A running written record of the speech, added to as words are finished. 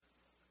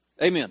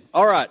Amen.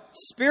 All right.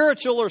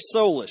 Spiritual or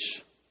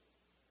soulish?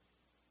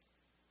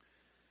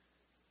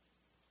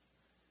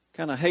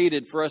 Kind of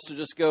hated for us to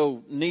just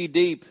go knee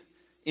deep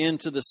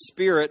into the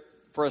spirit,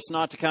 for us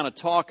not to kind of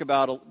talk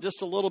about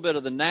just a little bit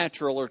of the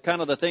natural or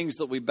kind of the things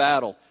that we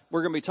battle.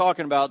 We're going to be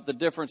talking about the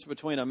difference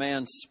between a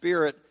man's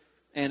spirit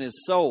and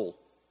his soul.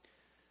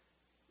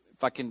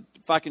 If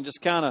I can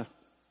just kind of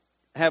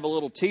have a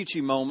little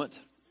teachy moment,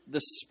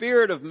 the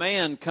spirit of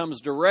man comes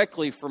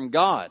directly from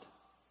God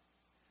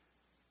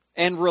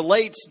and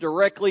relates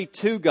directly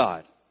to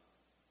God.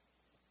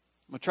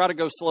 I'm going to try to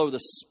go slow. The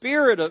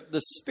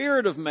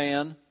spirit of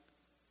man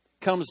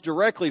comes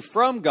directly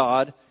from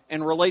God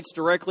and relates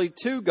directly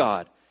to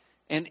God.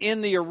 And in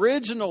the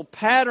original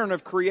pattern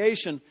of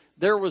creation,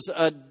 there was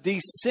a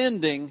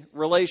descending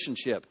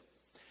relationship.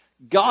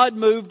 God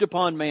moved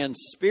upon man's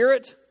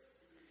spirit,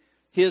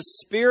 his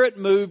spirit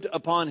moved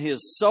upon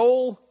his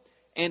soul,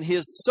 and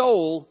his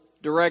soul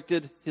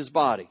directed his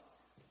body.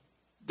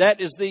 That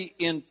is the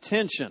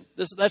intention.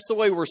 That's the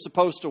way we're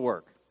supposed to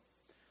work.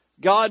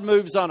 God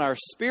moves on our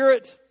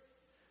spirit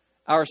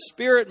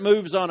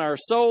moves on our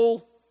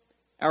soul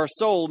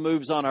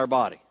moves on our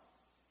body.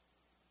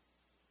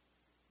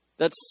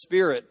 That's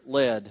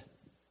spirit-led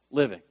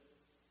living.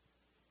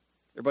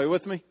 Everybody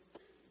with me?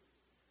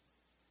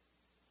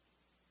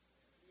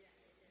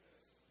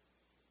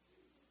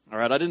 All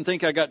right, I didn't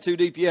think I got too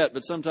deep yet,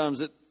 but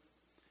sometimes it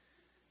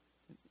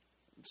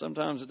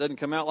doesn't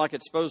come out like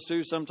it's supposed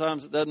to.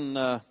 Sometimes it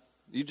doesn't.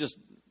 It just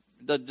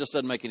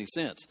doesn't make any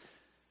sense.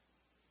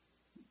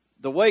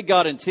 The way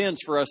God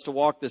intends for us to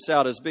walk this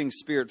out as being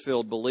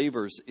spirit-filled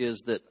believers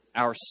is that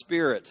our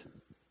spirit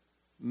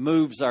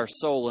moves our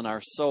soul and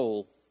our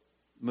soul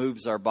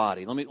moves our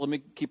body. Let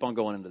me keep on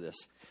going into this.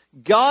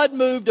 God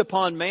moved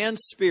upon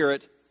man's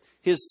spirit,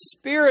 his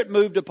spirit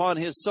moved upon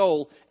his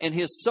soul, and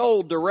his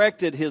soul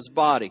directed his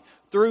body.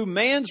 Through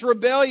man's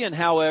rebellion,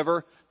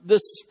 however, the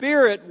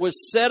spirit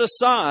was set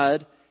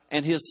aside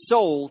and his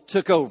soul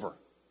took over.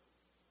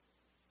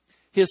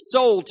 His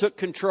soul took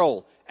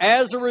control.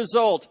 As a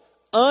result,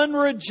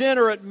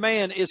 unregenerate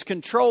man is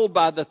controlled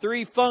by the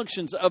three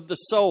functions of the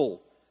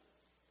soul.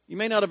 You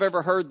may not have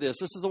ever heard this.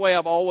 This is the way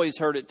I've always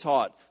heard it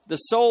taught. The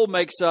soul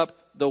makes up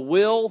the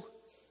will,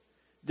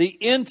 the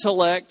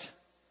intellect,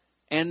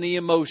 and the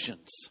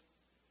emotions.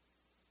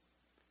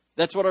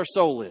 That's what our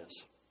soul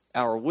is.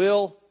 Our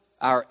will,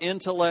 our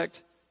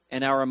intellect,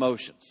 and our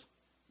emotions.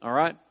 All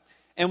right?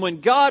 And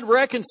when God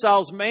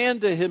reconciles man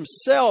to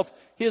himself,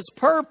 his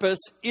purpose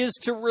is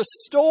to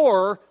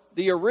restore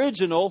the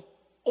original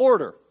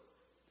order,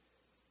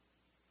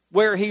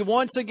 where he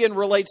once again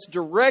relates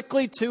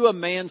directly to a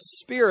man's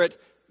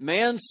spirit.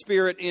 Man's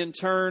spirit, in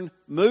turn,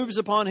 moves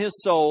upon his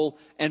soul,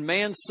 and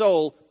man's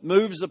soul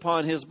moves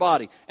upon his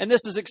body. And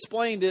this is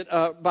explained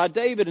by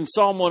David in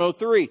Psalm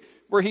 103,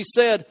 where he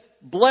said,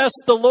 "Bless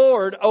the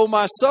Lord, O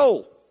my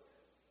soul."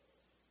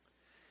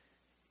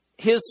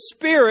 His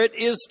spirit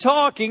is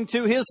talking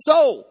to his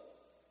soul.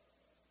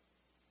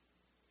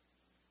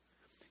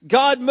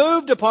 God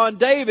moved upon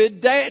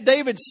David.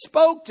 David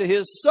spoke to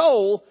his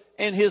soul,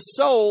 and his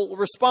soul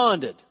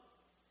responded.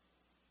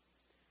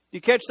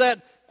 You catch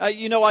that? I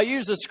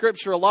use this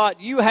scripture a lot.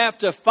 You have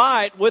to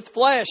fight with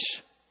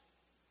flesh.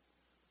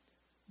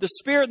 The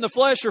spirit and the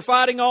flesh are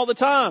fighting all the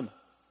time.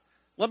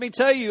 Let me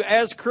tell you,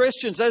 as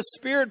Christians, as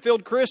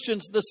spirit-filled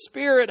Christians, the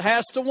spirit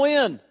has to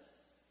win.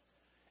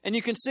 And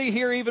you can see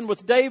here even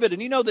with David.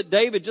 And you know that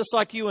David, just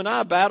like you and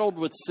I, battled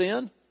with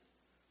sin,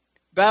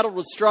 battled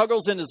with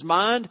struggles in his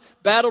mind,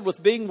 battled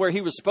with being where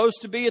he was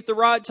supposed to be at the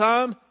right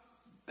time,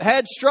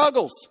 had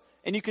struggles.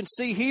 And you can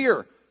see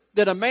here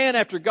that a man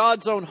after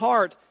God's own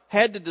heart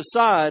had to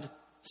decide,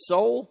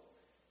 soul,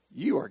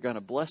 you are going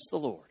to bless the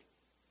Lord.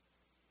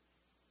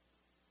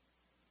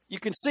 You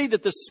can see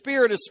that the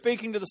Spirit is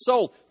speaking to the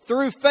soul.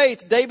 Through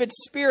faith, David's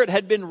spirit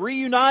had been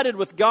reunited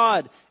with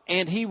God,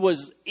 and he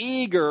was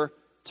eager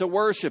to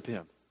worship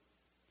Him.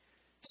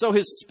 So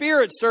his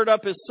spirit stirred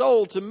up his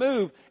soul to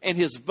move, and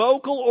his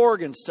vocal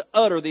organs to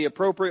utter the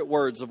appropriate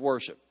words of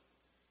worship.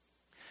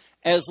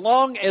 As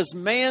long as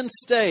man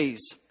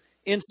stays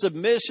in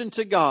submission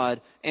to God,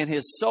 and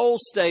his soul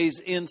stays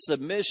in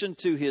submission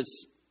to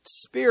his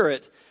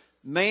spirit,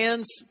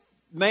 man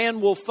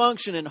will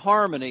function in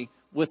harmony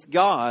with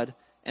God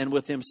and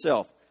with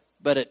himself.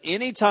 But at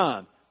any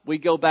time we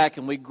go back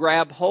and we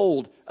grab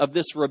hold of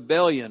this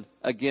rebellion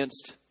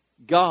against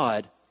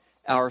God,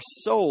 our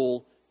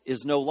soul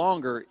is no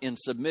longer in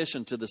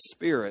submission to the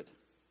Spirit,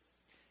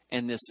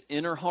 and this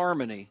inner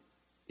harmony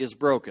is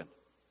broken.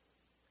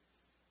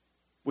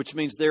 Which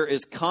means there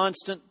is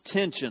constant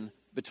tension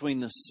between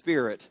the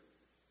spirit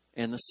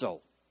and the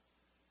soul.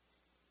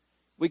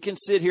 We can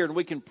sit here and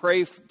we can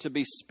pray to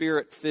be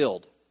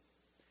spirit-filled.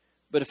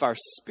 But if our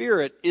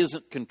spirit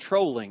isn't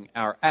controlling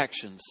our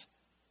actions,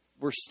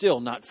 we're still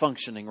not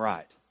functioning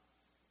right.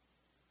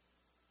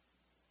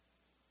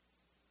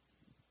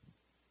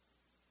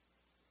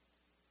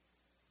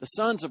 The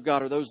sons of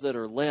God are those that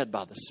are led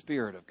by the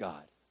Spirit of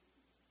God.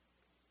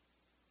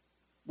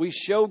 We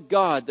show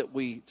God that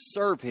we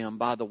serve Him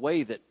by the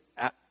way that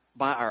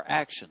by our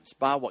actions,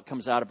 by what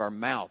comes out of our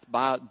mouth,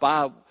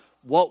 by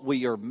what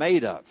we are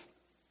made of.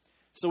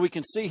 So we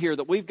can see here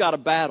that we've got a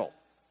battle.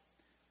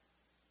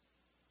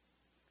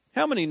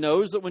 How many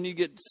knows that when you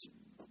get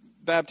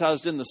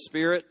baptized in the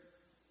Spirit,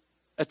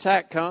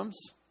 attack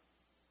comes?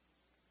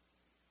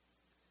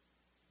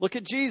 Look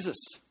at Jesus.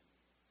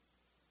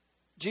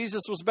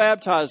 Jesus was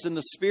baptized and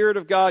the Spirit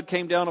of God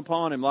came down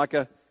upon him like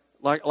a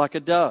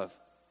dove.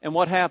 And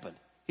what happened?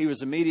 He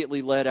was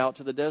immediately led out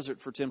to the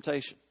desert for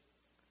temptation.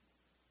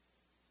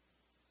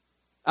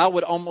 I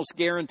would almost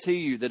guarantee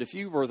you that if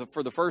you were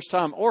for the first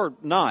time, or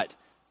not,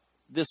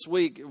 this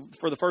week,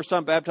 for the first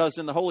time baptized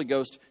in the Holy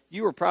Ghost,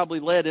 you were probably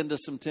led into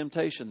some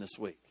temptation this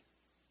week.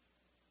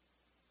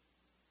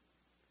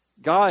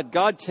 God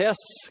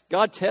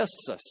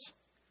tests us.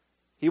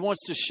 He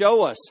wants to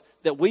show us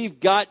that we've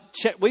got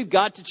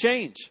to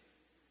change.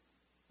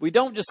 We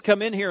don't just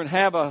come in here and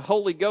have a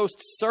Holy Ghost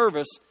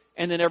service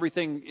and then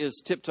everything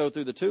is tiptoe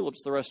through the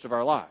tulips the rest of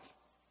our life.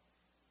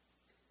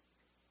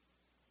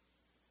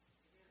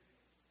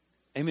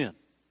 Amen.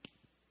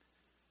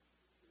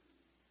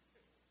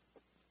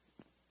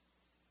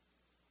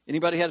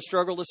 Anybody had a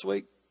struggle this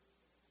week?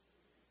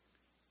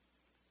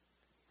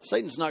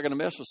 Satan's not going to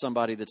mess with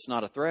somebody that's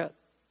not a threat.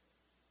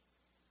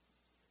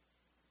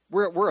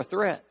 We're a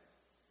threat.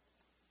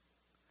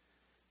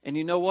 And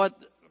you know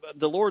what?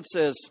 The Lord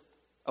says,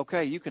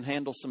 okay, you can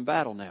handle some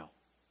battle now.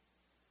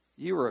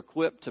 You are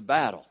equipped to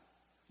battle.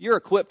 You're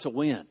equipped to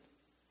win.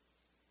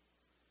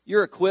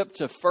 You're equipped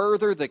to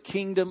further the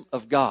kingdom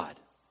of God.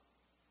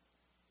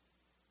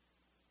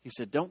 He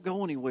said, don't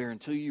go anywhere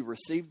until you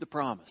receive the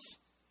promise.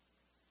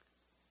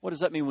 What does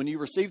that mean? When you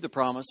receive the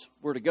promise,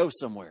 we're to go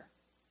somewhere.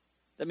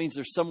 That means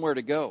there's somewhere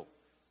to go.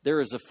 There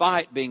is a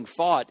fight being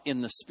fought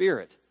in the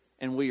Spirit,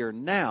 and we are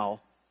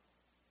now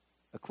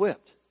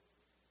equipped.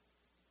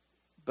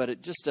 But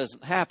it just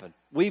doesn't happen.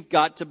 We've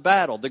got to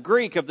battle. The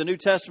Greek of the New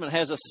Testament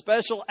has a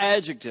special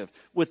adjective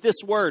with this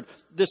word,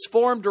 this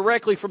formed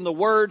directly from the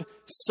word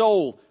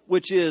soul,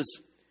 which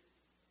is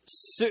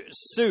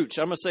such.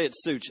 I'm going to say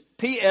it's such.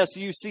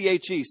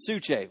 P-S-U-C-H-E,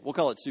 suche. We'll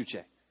call it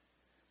suche.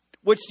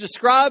 Which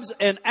describes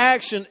an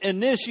action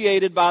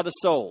initiated by the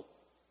soul.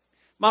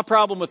 My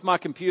problem with my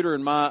computer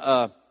and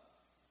my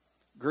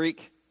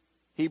Greek,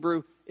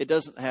 Hebrew, it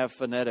doesn't have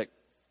phonetic.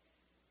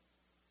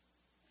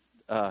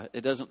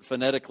 It doesn't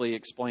phonetically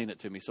explain it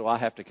to me, so I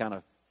have to kind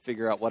of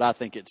figure out what I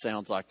think it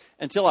sounds like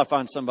until I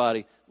find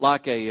somebody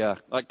like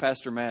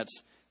Pastor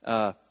Matt's,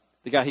 the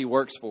guy he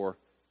works for.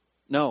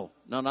 No,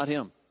 not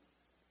him.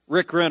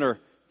 Rick Renner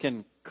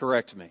can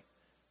correct me.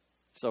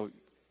 So,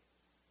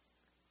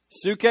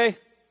 Suke?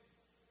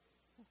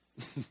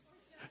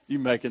 You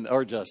making,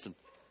 or Justin?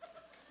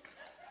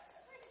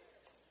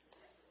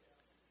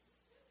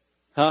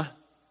 Huh?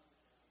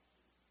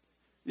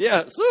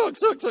 Yeah,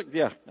 Suk.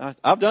 Yeah,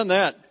 I've done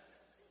that.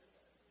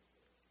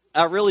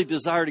 I really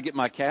desire to get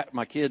my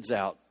kids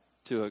out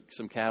to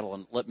some cattle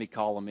and let me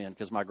call them in,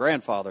 because my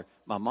grandfather,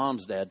 my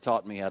mom's dad,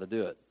 taught me how to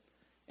do it.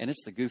 And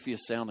it's the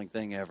goofiest sounding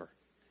thing ever.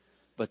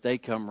 But they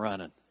come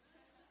running.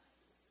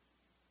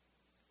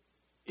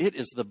 It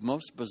is the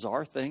most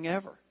bizarre thing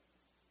ever.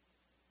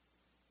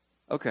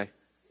 Okay.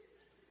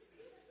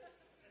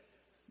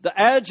 The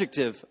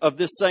adjective of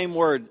this same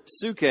word,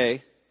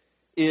 suke,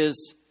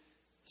 is,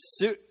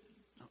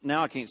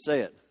 now I can't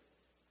say it,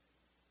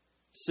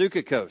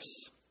 sukikos.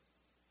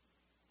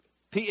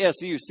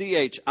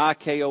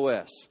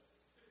 P-S-U-C-H-I-K-O-S.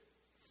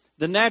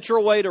 The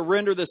natural way to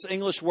render this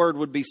English word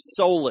would be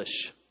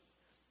soulish.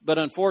 But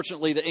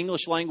unfortunately, the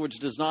English language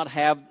does not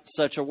have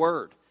such a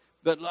word.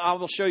 But I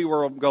will show you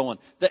where I'm going.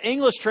 The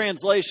English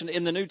translation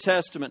in the New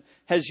Testament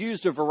has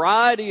used a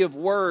variety of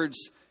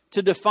words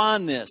to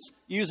define this,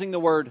 using the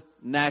word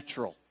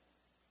natural,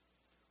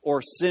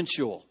 or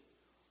sensual,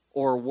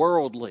 or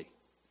worldly,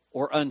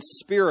 or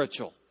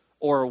unspiritual,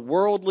 or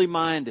worldly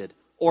minded,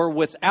 or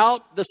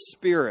without the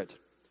Spirit,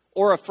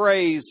 or a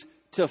phrase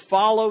to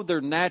follow their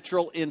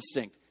natural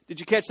instinct. Did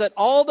you catch that?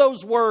 All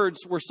those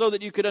words were so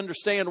that you could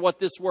understand what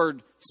this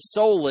word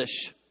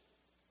soulish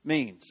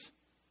means.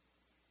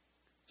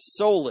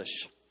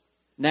 Soulish,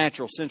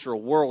 natural,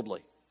 sensual,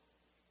 worldly.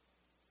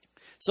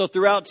 So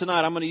throughout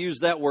tonight, I'm going to use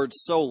that word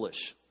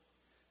soulish.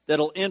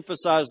 That'll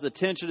emphasize the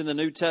tension in the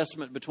New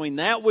Testament between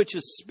that which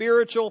is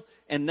spiritual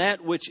and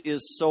that which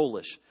is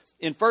soulish.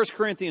 In 1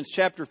 Corinthians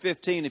chapter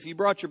 15, if you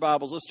brought your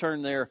Bibles, let's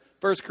turn there.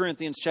 1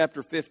 Corinthians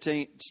chapter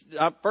 15,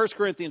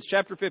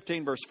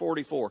 verse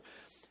 44.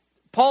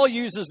 Paul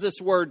uses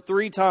this word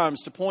 3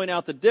 times to point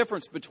out the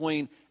difference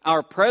between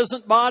our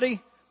present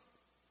body,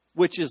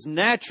 which is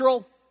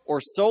natural or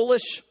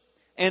soulish,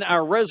 and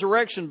our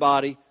resurrection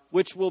body,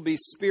 which will be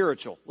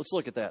spiritual. Let's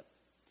look at that.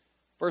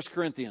 1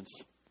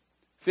 Corinthians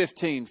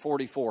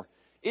 15:44.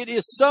 It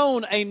is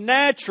sown a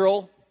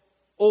natural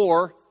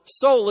or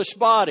soulish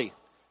body.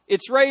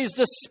 It's raised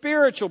a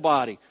spiritual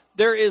body.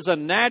 There is a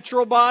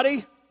natural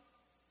body.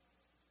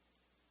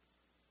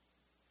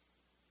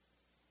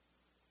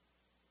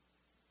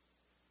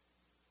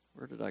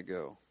 Where did I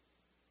go?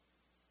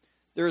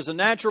 There is a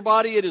natural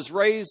body. It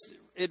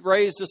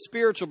raised a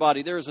spiritual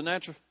body. There is a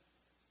natural.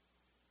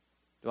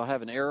 Do I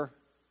have an error?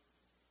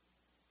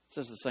 It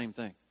says the same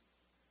thing.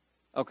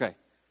 Okay.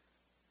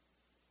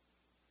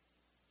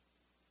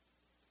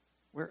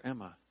 Where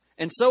am I?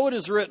 And so it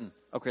is written.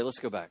 Okay, let's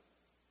go back.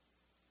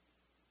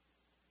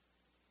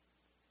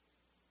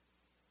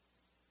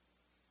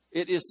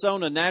 It is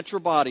sown a natural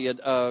body,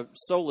 a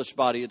soulish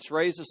body. It's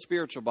raised a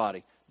spiritual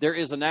body. There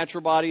is a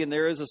natural body and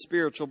there is a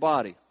spiritual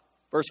body.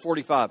 Verse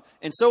 45.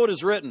 And so it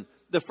is written,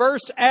 the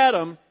first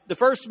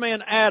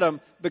man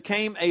Adam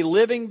became a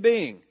living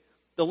being.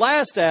 The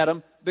last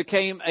Adam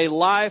became a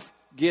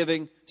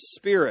life-giving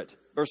spirit.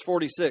 Verse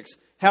 46.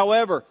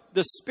 However,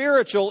 the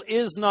spiritual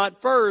is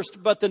not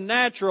first, but the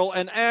natural,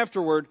 and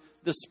afterward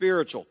the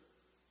spiritual.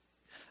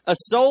 A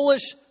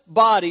soulish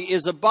body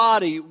is a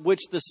body which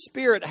the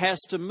spirit has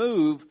to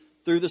move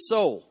through the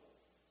soul.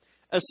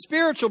 A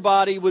spiritual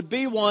body would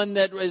be one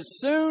that as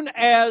soon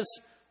as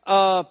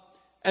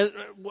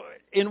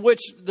in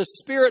which the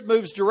spirit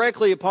moves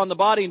directly upon the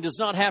body and does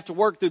not have to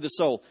work through the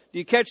soul. Do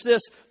you catch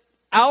this?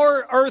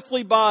 Our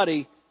earthly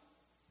body,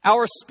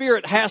 our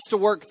spirit has to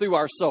work through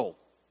our soul.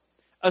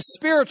 A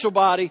spiritual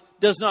body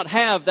does not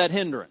have that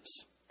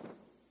hindrance.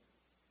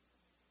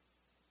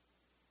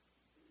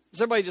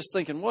 Is everybody just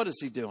thinking, what is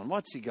he doing?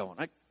 What's he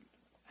going?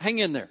 Hang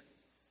in there.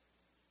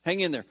 Hang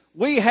in there.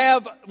 We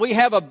have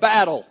a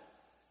battle.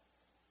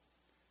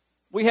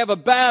 We have a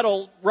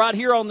battle right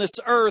here on this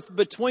earth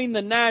between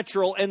the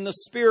natural and the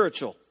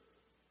spiritual.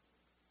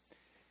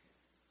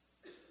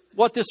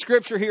 What this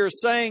scripture here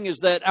is saying is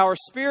that our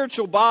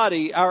spiritual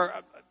body,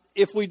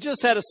 if we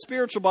just had a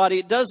spiritual body,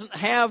 it doesn't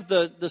have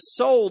the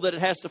soul that it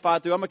has to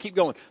fight through. I'm going to keep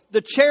going.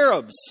 The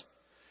cherubs,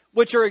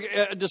 which are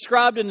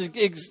described in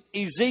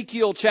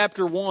Ezekiel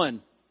chapter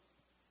 1,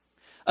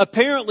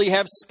 apparently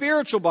have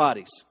spiritual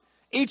bodies.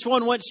 Each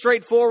one went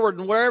straight forward,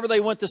 and wherever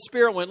they went, the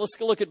Spirit went. Let's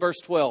go look at verse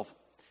 12.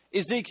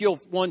 Ezekiel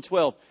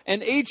 1:12.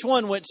 And each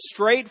one went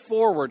straight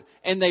forward,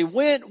 and they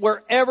went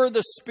wherever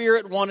the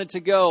Spirit wanted to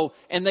go,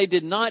 and they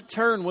did not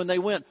turn when they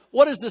went.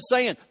 What is this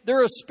saying?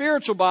 They're a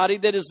spiritual body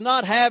that is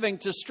not having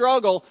to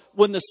struggle.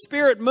 When the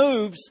Spirit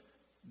moves,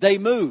 they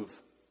move.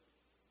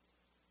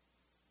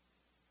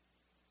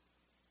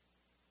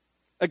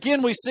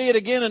 Again, we see it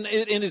again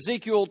in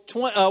Ezekiel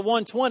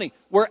 1:20.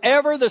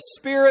 Wherever the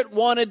Spirit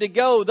wanted to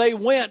go, they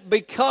went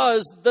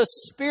because the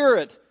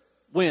Spirit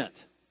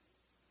went.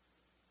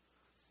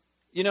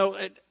 You know,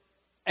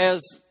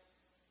 as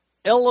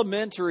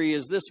elementary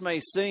as this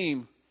may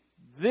seem,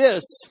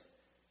 this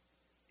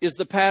is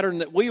the pattern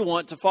that we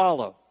want to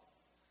follow.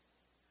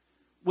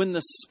 When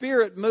the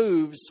Spirit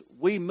moves,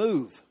 we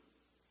move.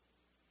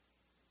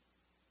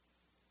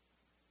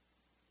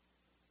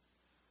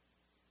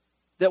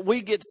 That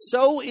we get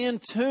so in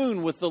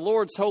tune with the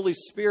Lord's Holy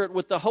Spirit,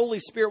 with the Holy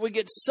Spirit, we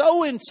get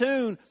so in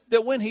tune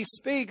that when He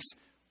speaks,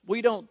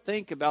 we don't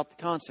think about the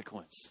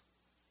consequence.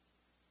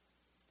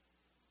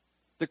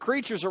 The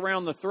creatures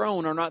around the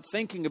throne are not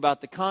thinking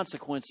about the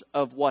consequence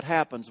of what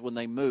happens when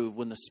they move,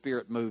 when the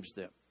Spirit moves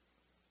them.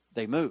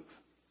 They move.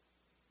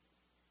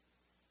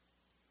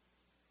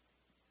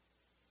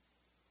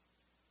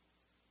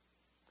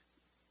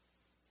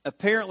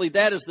 Apparently,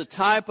 that is the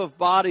type of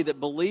body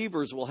that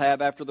believers will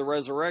have after the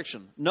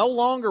resurrection. No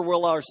longer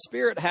will our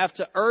spirit have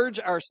to urge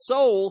our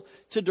soul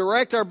to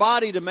direct our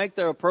body to make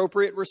the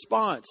appropriate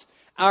response.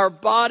 Our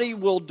body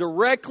will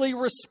directly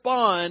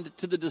respond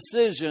to the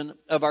decision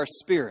of our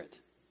spirit.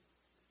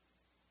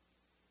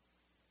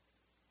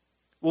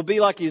 We'll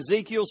be like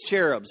Ezekiel's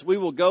cherubs. We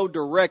will go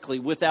directly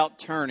without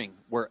turning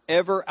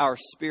wherever our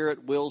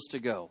spirit wills to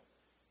go.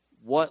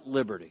 What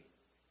liberty!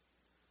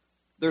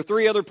 There are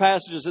three other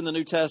passages in the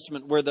New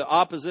Testament where the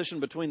opposition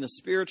between the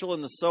spiritual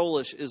and the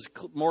soulish is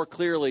more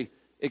clearly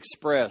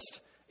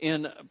expressed.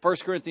 In 1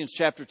 Corinthians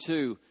chapter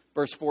 2,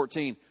 verse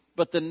 14.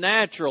 But the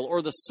natural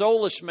or the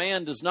soulish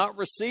man does not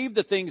receive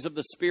the things of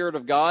the Spirit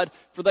of God,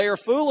 for they are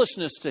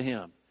foolishness to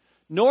him.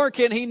 Nor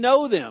can he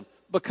know them,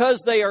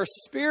 because they are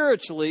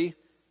spiritually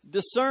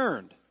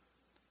discerned.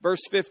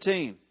 Verse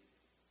 15.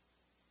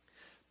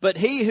 But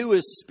he who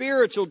is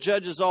spiritual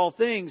judges all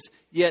things,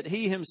 yet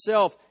he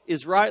himself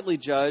is rightly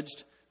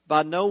judged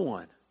by no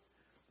one.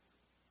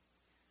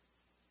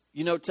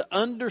 You know, to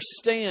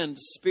understand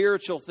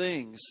spiritual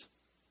things,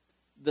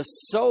 the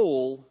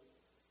soul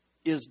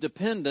is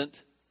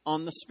dependent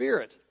on the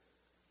spirit.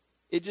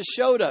 It just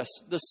showed us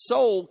the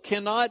soul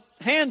cannot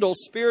handle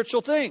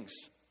spiritual things.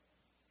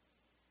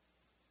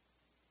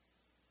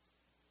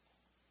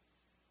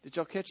 Did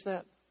y'all catch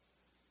that?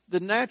 The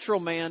natural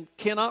man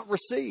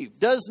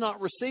does not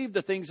receive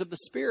the things of the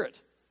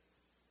Spirit.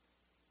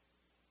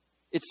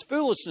 It's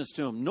foolishness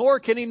to him, nor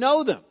can he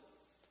know them,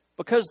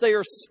 because they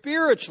are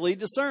spiritually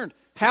discerned.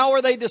 How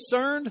are they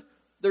discerned?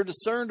 They're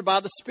discerned by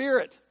the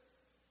Spirit.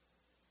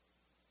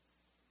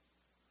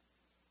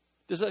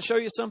 Does that show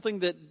you something?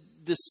 That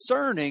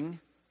discerning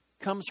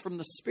comes from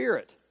the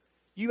Spirit.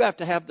 You have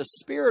to have the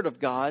Spirit of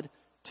God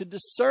to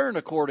discern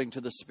according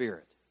to the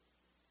Spirit.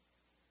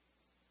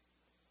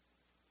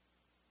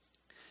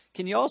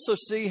 Can you also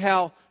see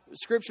how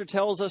Scripture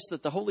tells us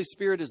that the Holy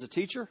Spirit is a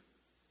teacher?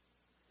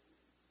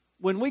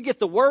 when we get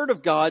the Word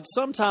of God,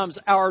 sometimes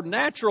our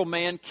natural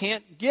man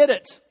can't get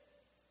it.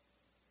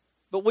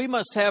 But we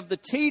must have the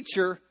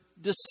teacher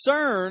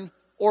discern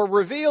or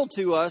reveal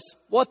to us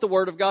what the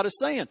Word of God is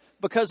saying,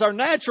 because our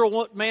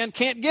natural man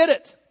can't get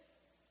it.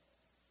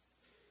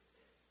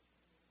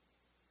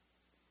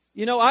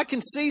 You know, I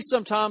can see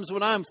sometimes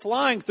when I'm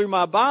flying through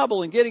my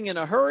Bible and getting in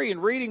a hurry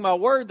and reading my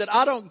Word that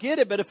I don't get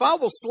it. But if I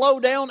will slow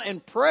down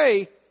and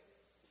pray,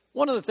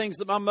 one of the things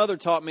that my mother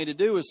taught me to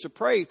do is to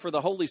pray for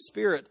the Holy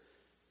Spirit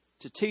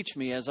to teach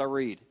me as I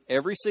read.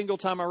 Every single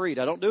time I read.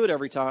 I don't do it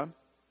every time.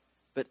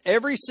 But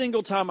every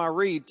single time I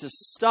read, to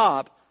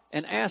stop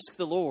and ask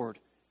the Lord,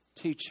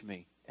 teach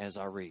me as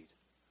I read.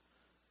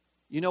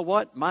 You know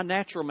what? My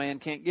natural man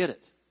can't get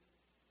it.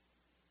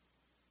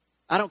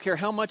 I don't care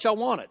how much I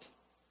want it.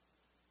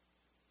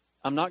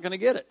 I'm not going to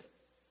get it.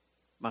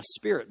 My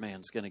spirit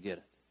man's going to get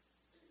it.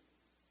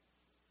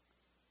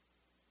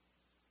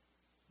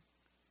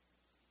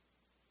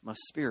 My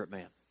spirit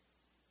man.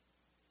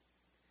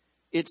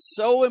 It's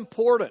so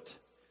important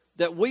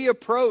that we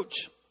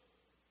approach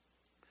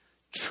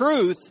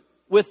truth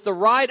with the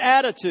right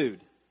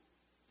attitude.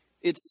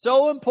 It's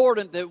so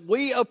important that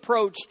we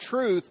approach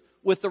truth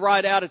with the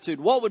right attitude.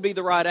 What would be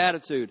the right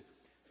attitude?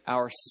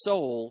 Our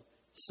soul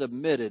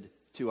submitted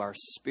to our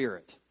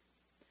spirit,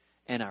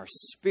 and our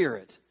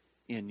spirit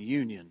in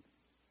union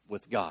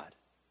with God.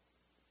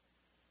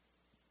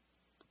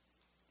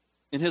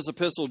 In his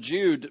epistle,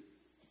 Jude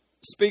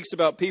speaks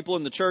about people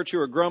in the church who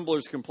are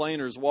grumblers,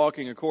 complainers,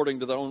 walking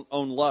according to their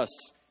own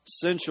lusts,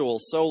 sensual,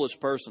 soulish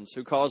persons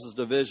who causes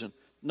division,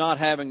 not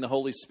having the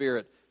Holy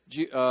Spirit.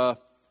 We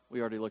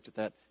already looked at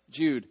that.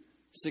 Jude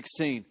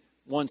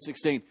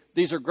 1:16.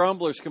 These are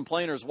grumblers,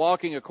 complainers,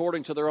 walking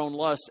according to their own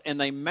lust, and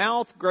they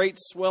mouth great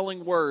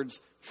swelling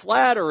words,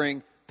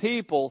 flattering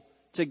people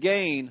to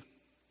gain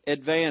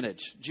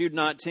advantage. Jude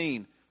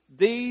 19.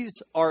 These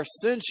are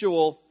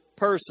sensual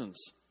persons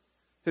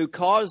who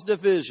cause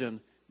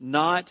division,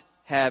 not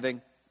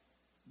having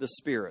the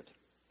Spirit.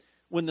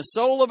 When the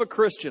soul of a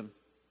Christian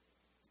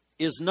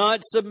is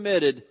not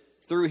submitted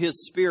through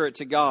his spirit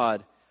to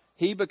God,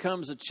 he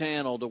becomes a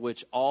channel to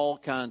which all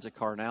kinds of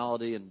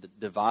carnality and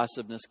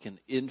divisiveness can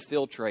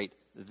infiltrate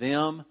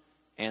them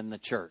and the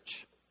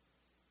church.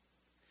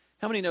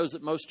 How many knows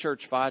that most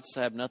church fights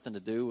have nothing to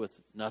do with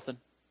nothing?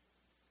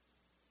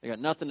 They got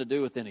nothing to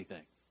do with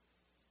anything.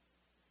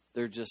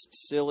 They're just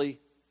silly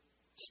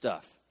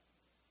stuff.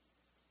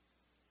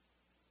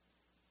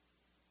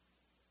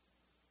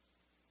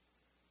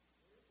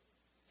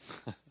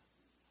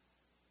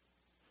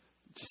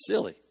 Just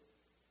silly.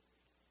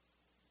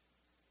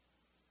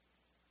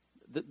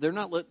 They're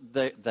not.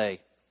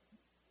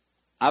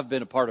 I've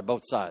been a part of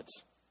both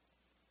sides.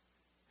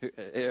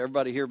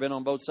 Everybody here been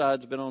on both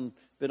sides. Been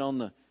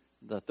on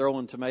the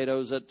throwing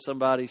tomatoes at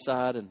somebody's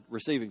side and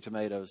receiving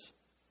tomatoes.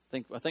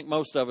 I think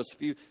most of us.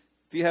 If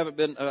you haven't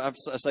been, I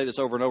say this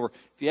over and over.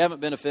 If you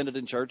haven't been offended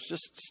in church,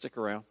 just stick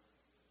around.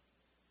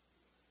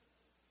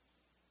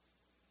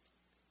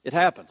 It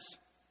happens.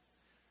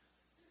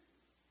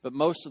 But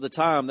most of the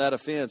time, that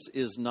offense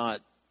is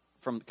not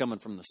coming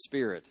from the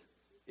Spirit.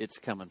 It's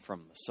coming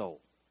from the soul.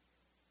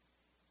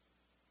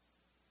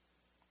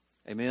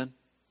 Amen?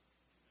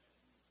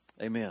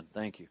 Amen.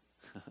 Thank you.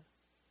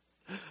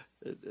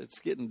 It's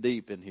getting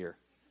deep in here.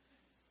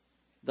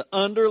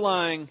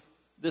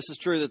 This is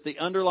true, that the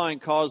underlying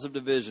cause of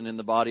division in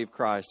the body of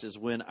Christ is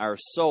when our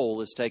soul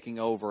is taking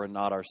over and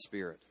not our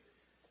spirit.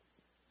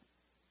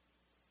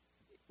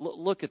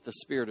 Look at the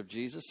Spirit of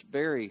Jesus.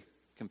 Very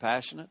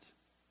compassionate.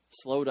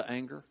 Slow to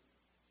anger,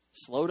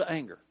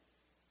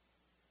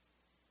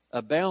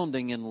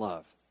 abounding in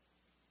love.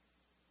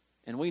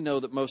 And we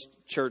know that most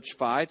church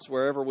fights,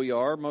 wherever we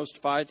are, most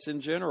fights in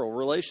general,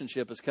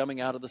 relationship is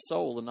coming out of the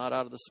soul and not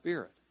out of the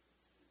spirit.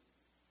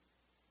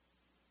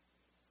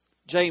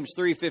 James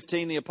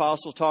 3:15, the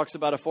apostle talks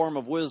about a form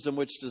of wisdom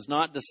which does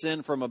not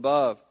descend from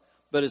above,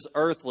 but is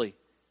earthly,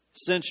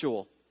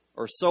 sensual,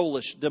 or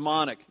soulish,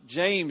 demonic.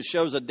 James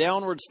shows a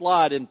downward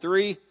slide in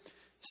 3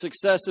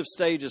 successive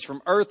stages,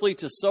 from earthly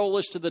to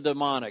soulish to the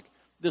demonic.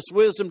 This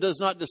wisdom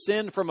does not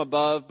descend from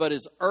above, but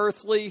is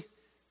earthly,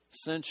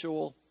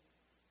 sensual,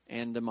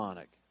 and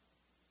demonic.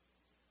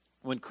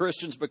 When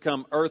Christians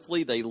become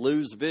earthly, they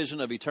lose vision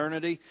of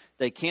eternity.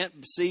 They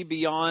can't see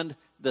beyond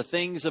the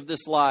things of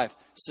this life: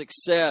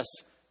 success,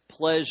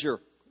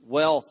 pleasure,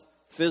 wealth,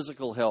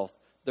 physical health.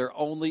 They're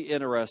only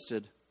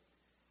interested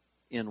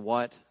in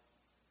what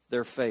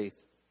their faith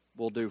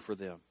will do for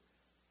them.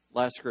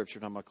 Last scripture,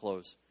 and I'm going to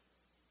close.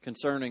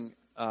 Concerning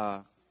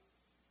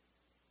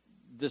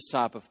this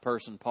type of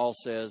person, Paul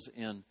says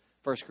in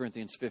 1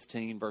 Corinthians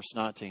 15, verse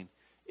 19,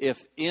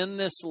 if in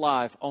this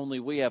life only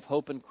we have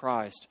hope in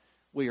Christ,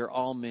 we are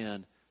all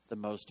men the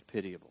most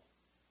pitiable.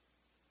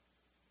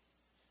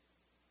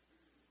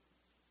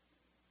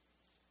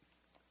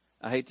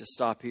 I hate to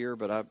stop here,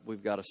 but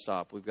we've got to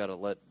stop. We've got to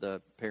let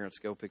the parents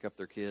go pick up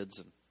their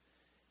kids,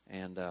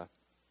 and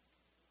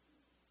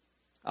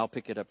I'll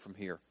pick it up from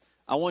here.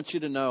 I want you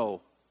to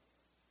know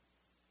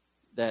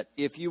that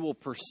if you will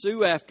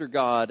pursue after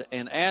God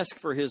and ask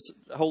for His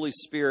Holy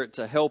Spirit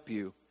to help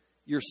you,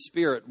 your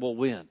spirit will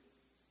win.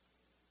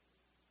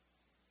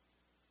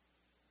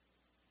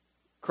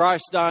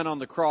 Christ dying on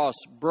the cross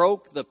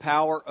broke the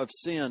power of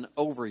sin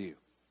over you.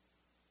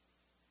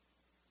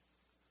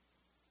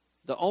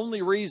 The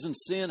only reason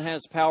sin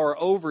has power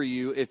over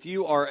you, if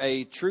you are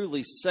a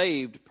truly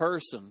saved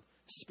person,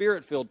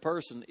 Spirit-filled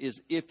person, is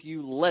if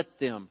you let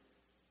sin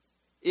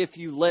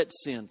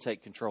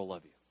take control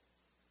of you.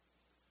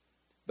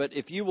 But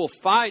if you will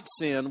fight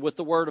sin with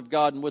the Word of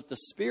God and with the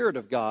Spirit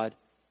of God,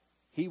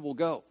 He will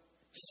go.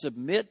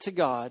 Submit to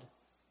God,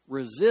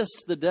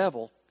 resist the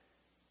devil,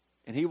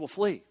 and he will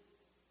flee.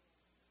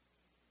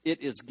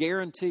 It is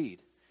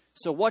guaranteed.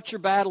 So what you're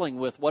battling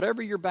with,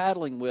 whatever you're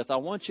battling with, I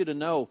want you to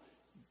know,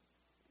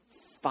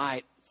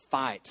 fight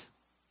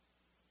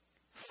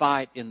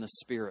in the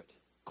Spirit.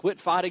 Quit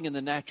fighting in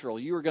the natural.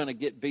 You are going to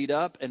get beat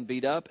up and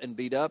beat up and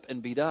beat up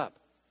and beat up.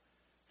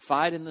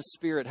 Fight in the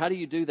Spirit. How do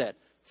you do that?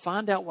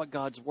 Find out what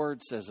God's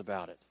Word says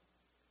about it.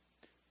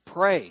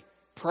 Pray.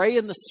 Pray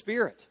in the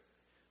Spirit.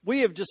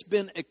 We have just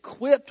been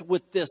equipped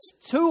with this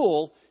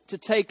tool to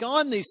take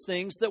on these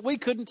things that we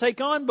couldn't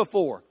take on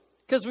before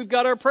because we've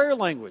got our prayer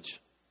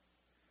language.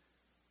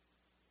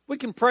 We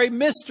can pray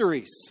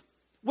mysteries.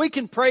 We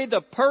can pray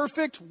the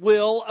perfect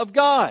will of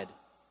God.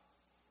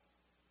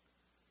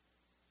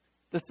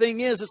 The thing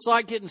is, it's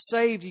like getting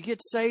saved. You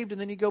get saved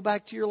and then you go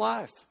back to your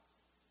life.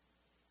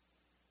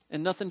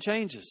 And nothing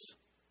changes.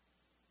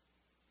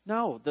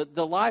 No,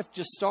 the life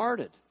just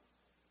started.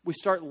 We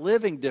start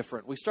living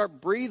different. We start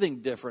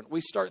breathing different.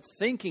 We start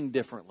thinking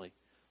differently.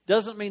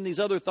 Doesn't mean these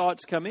other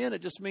thoughts come in.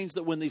 It just means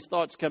that when these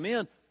thoughts come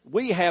in,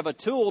 we have a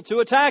tool to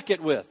attack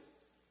it with.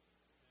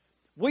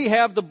 We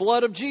have the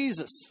blood of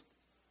Jesus.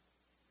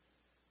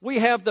 We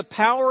have the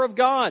power of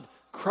God.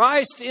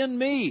 Christ in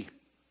me,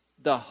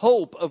 the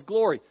hope of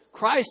glory.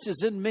 Christ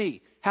is in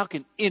me. How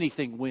can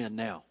anything win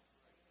now?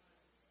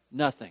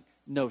 Nothing.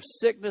 No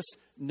sickness,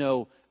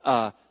 no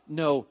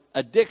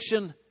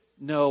addiction,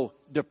 no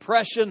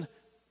depression,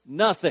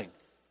 nothing.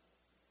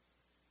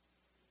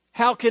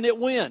 How can it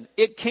win?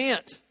 It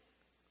can't.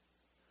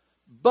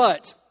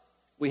 But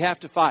we have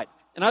to fight.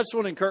 And I just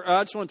want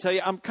to tell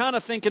you, I'm kind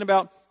of thinking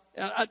about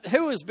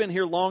who has been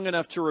here long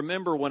enough to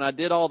remember when I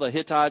did all the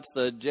Hittites,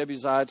 the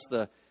Jebusites,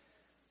 do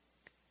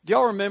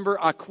y'all remember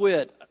I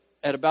quit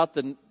at about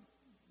the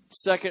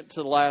second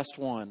to the last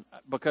one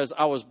because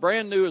I was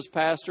brand new as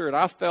pastor and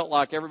I felt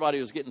like everybody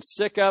was getting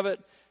sick of it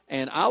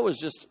and I was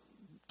just,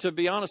 to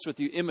be honest with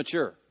you,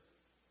 immature.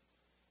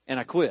 And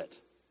I quit.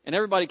 And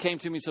everybody came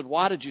to me and said,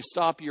 why did you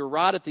stop? You're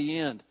right at the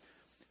end.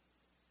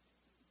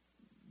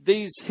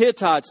 These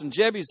Hittites and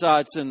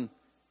Jebusites and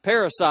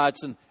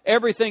Perizzites and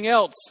everything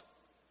else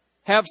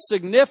have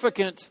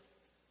significant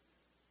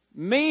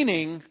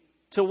meaning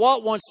to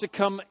what wants to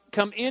come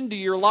into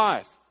your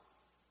life.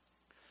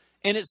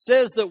 And it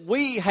says that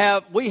we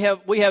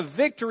have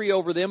victory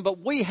over them, but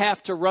we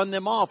have to run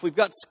them off. We've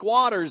got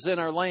squatters in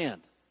our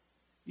land.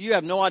 You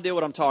have no idea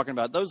what I'm talking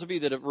about. Those of you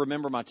that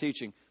remember my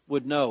teaching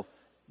would know.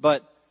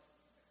 But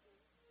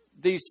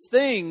these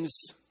things,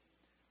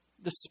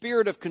 the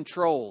spirit of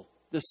control,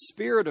 the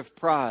spirit of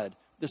pride,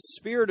 the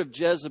spirit of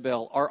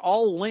Jezebel are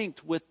all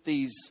linked with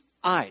these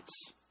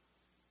ites.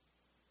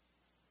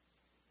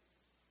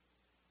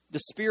 The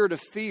spirit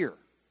of fear,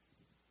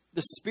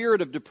 the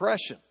spirit of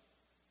depression.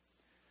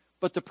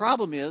 But the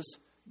problem is,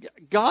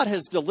 God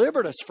has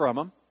delivered us from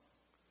them.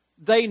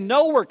 They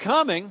know we're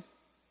coming,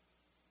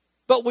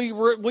 but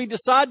we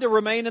decide to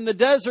remain in the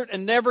desert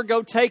and never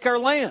go take our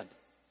land.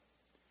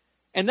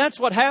 And that's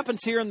what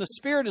happens here in the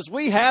Spirit is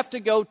we have to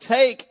go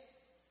take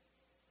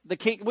the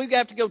king. We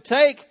have to go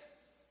take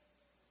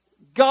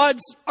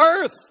God's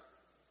earth.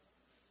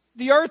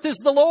 The earth is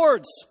the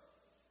Lord's.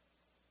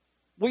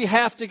 We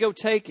have to go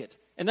take it.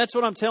 And that's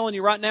what I'm telling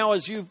you right now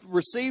as you've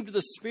received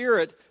the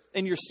Spirit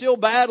and you're still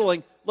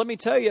battling. Let me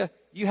tell you,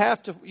 you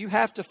have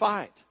to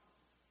fight.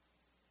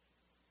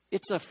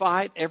 It's a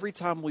fight every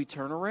time we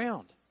turn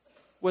around.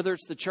 Whether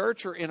it's the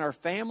church or in our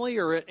family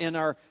or in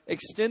our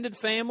extended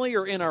family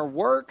or in our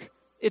work,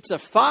 it's a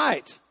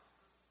fight.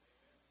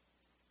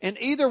 And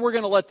either we're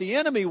going to let the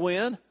enemy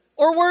win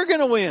or we're going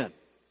to win.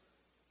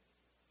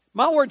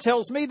 My word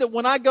tells me that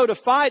when I go to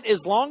fight,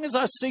 as long as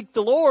I seek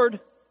the Lord,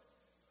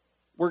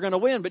 we're going to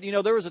win. But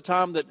there was a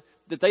time that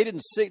they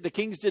didn't seek, the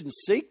kings didn't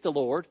seek the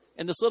Lord.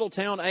 In this little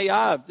town,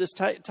 Ai, this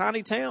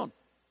tiny town,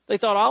 they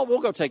thought,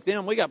 we'll go take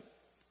them. We got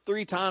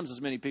 3 times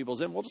as many people as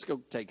them. We'll just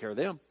go take care of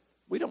them.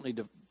 We don't need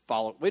to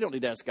follow. We don't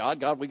need to ask God.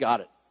 God, we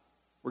got it.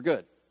 We're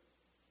good.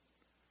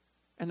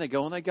 And they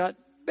go and they got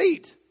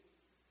beat.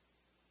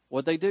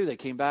 What'd they do? They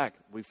came back.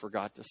 We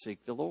forgot to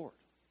seek the Lord.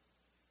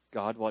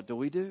 God, what do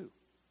we do?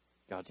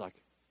 God's like,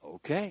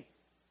 okay,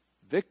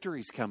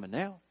 victory's coming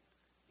now.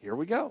 Here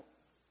we go.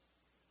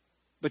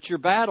 But your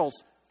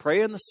battles,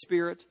 pray in the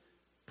Spirit,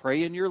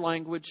 pray in your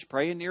language,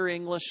 pray in your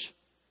English,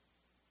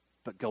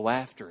 but go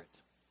after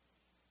it.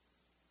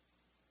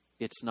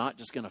 It's not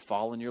just going to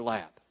fall in your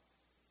lap.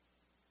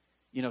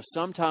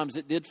 sometimes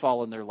it did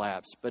fall in their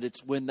laps, but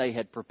it's when they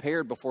had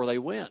prepared before they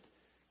went.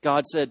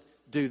 God said,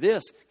 do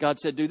this. God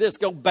said, do this.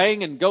 Go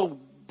bang and go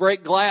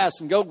break glass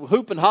and go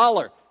hoop and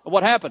holler. And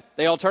what happened?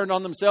 They all turned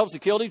on themselves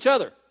and killed each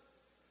other.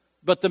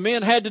 But the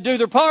men had to do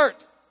their part.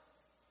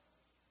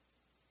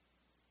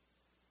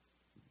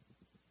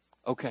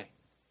 Okay.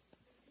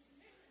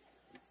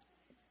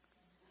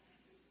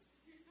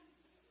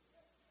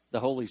 The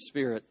Holy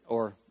Spirit,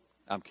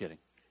 I'm kidding.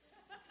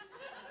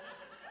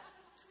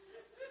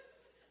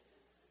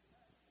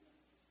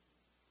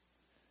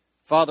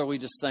 Father, we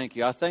just thank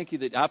you. I thank you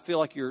that I feel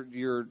like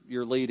you're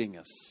leading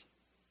us.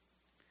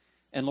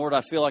 And Lord,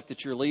 I feel like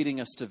that you're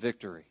leading us to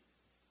victory.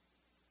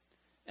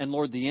 And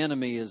Lord, the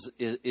enemy is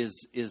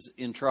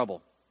in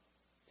trouble.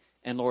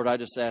 And Lord, I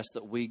just ask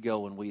that we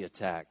go and we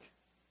attack.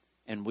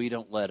 And we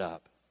don't let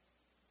up.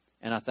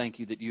 And I thank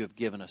you that you have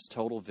given us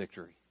total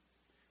victory.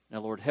 Now,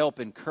 Lord, help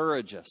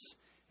encourage us.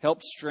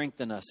 Help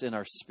strengthen us in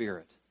our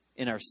spirit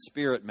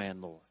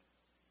man, Lord.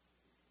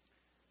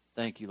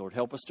 Thank you, Lord.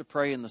 Help us to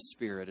pray in the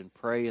Spirit and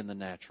pray in the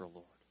natural,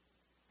 Lord.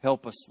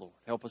 Help us, Lord.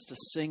 Help us to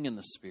sing in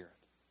the Spirit.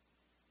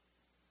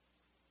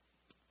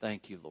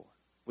 Thank you, Lord.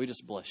 We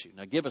just bless you.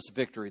 Now give us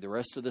victory the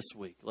rest of this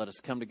week. Let us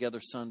come together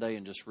Sunday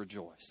and just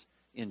rejoice.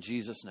 In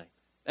Jesus' name.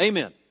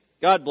 Amen.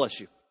 God bless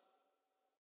you.